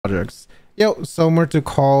projects. Yo, somewhere to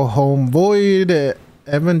call home. Void,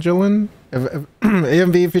 Evangelion,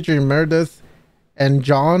 AMV featuring Meredith and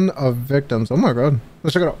John of Victims. Oh my god,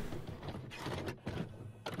 let's check it out.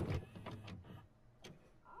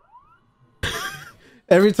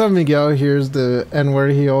 Every time Miguel hears the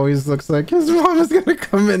N-word, he always looks like his mom is gonna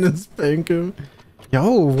come in and spank him.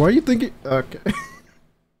 Yo, why are you thinking? Okay.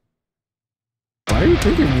 Why are you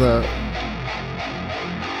thinking that?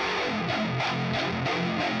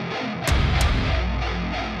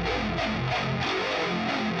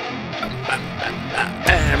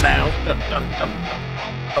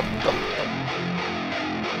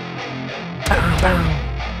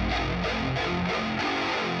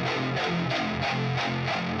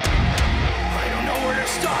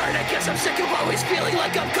 I guess I'm sick of always feeling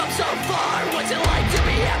like I've come so far. What's it like to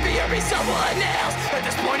be happy or be someone else? At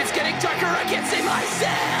this point it's getting darker, I can't see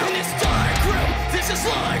myself. In this dark room, this is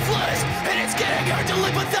lifeless, and it's getting hard to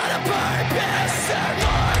live without a purpose. Am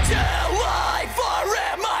I to life or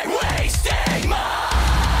am I wasting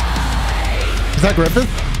mine? Is that Griffith?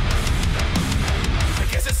 I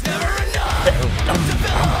guess it's never enough to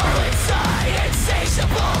feel all inside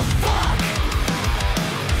insatiable fuck.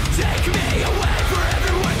 Take me away forever.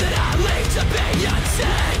 To be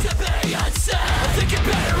unsaid, I'm thinking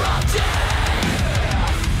better all day.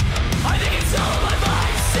 I think it's all my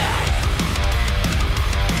mindset.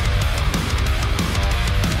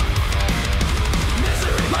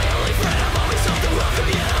 Misery, my only friend, I'm always off to welcome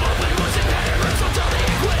you. Open wounds and patterns, I'll tell me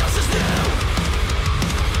what else is new.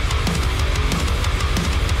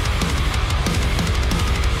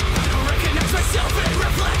 I don't recognize myself in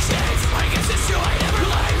reflections. I guess it's true, I never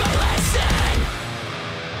learned my lesson.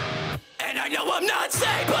 I know I'm not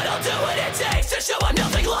sane, but I'll do what it takes to show I'm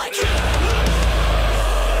nothing like you.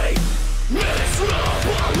 I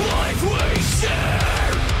miserable life we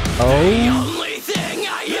share. The only thing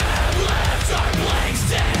I have left are blank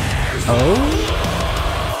stares. Oh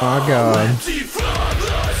my god. Empty from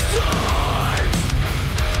the start.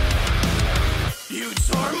 You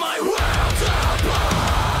tore my world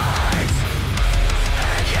apart,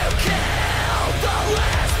 and you killed the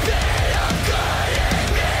last bit of good in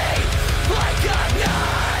me. Like I'm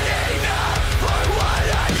not enough for what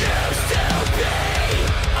I used to be.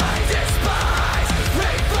 I despise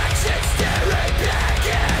reflections staring back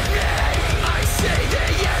at me. I see the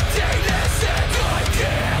emptiness and I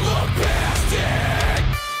can't look past it.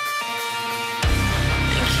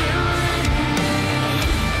 You're killing me,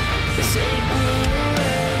 take me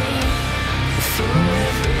away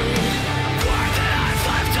forever. More than I've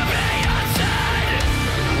left to be unsaid.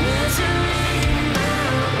 Misery, my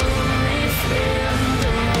only friend,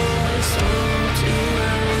 always hold you.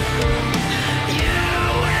 You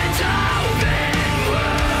and open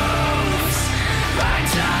wounds. I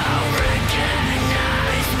don't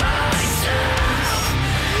recognize myself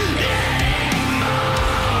anymore.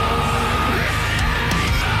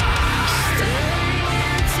 Staring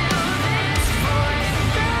into this void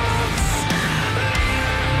that's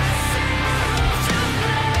myself to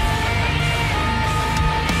blame.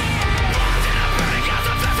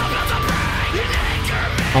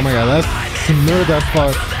 Oh my god, that's smooth as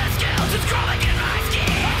fuck.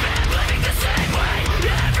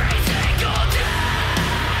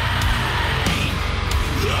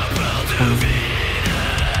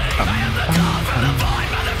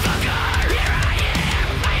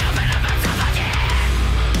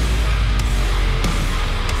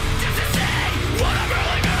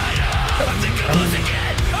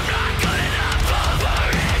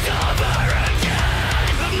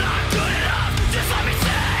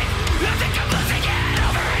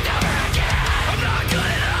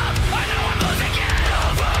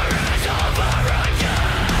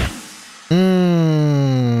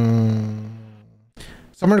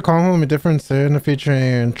 Summer to call home a different sin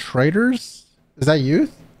featuring traders. Is that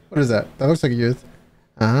youth? What is that? That looks like a youth.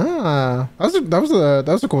 Ah, that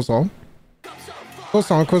was a cool song. Cool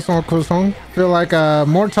song. Feel like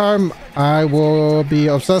more time I will be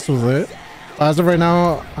obsessed with it. As of right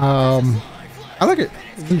now, I like it.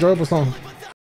 It's an enjoyable song.